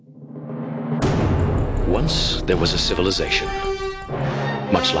Once there was a civilization,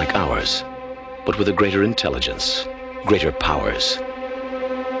 much like ours, but with a greater intelligence, greater powers,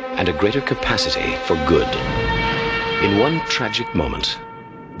 and a greater capacity for good. In one tragic moment,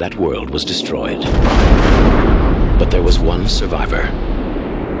 that world was destroyed. But there was one survivor.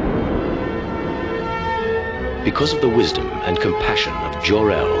 Because of the wisdom and compassion of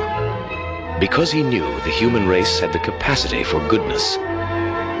Jor-El, because he knew the human race had the capacity for goodness,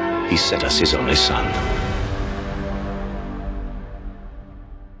 he sent us his only son.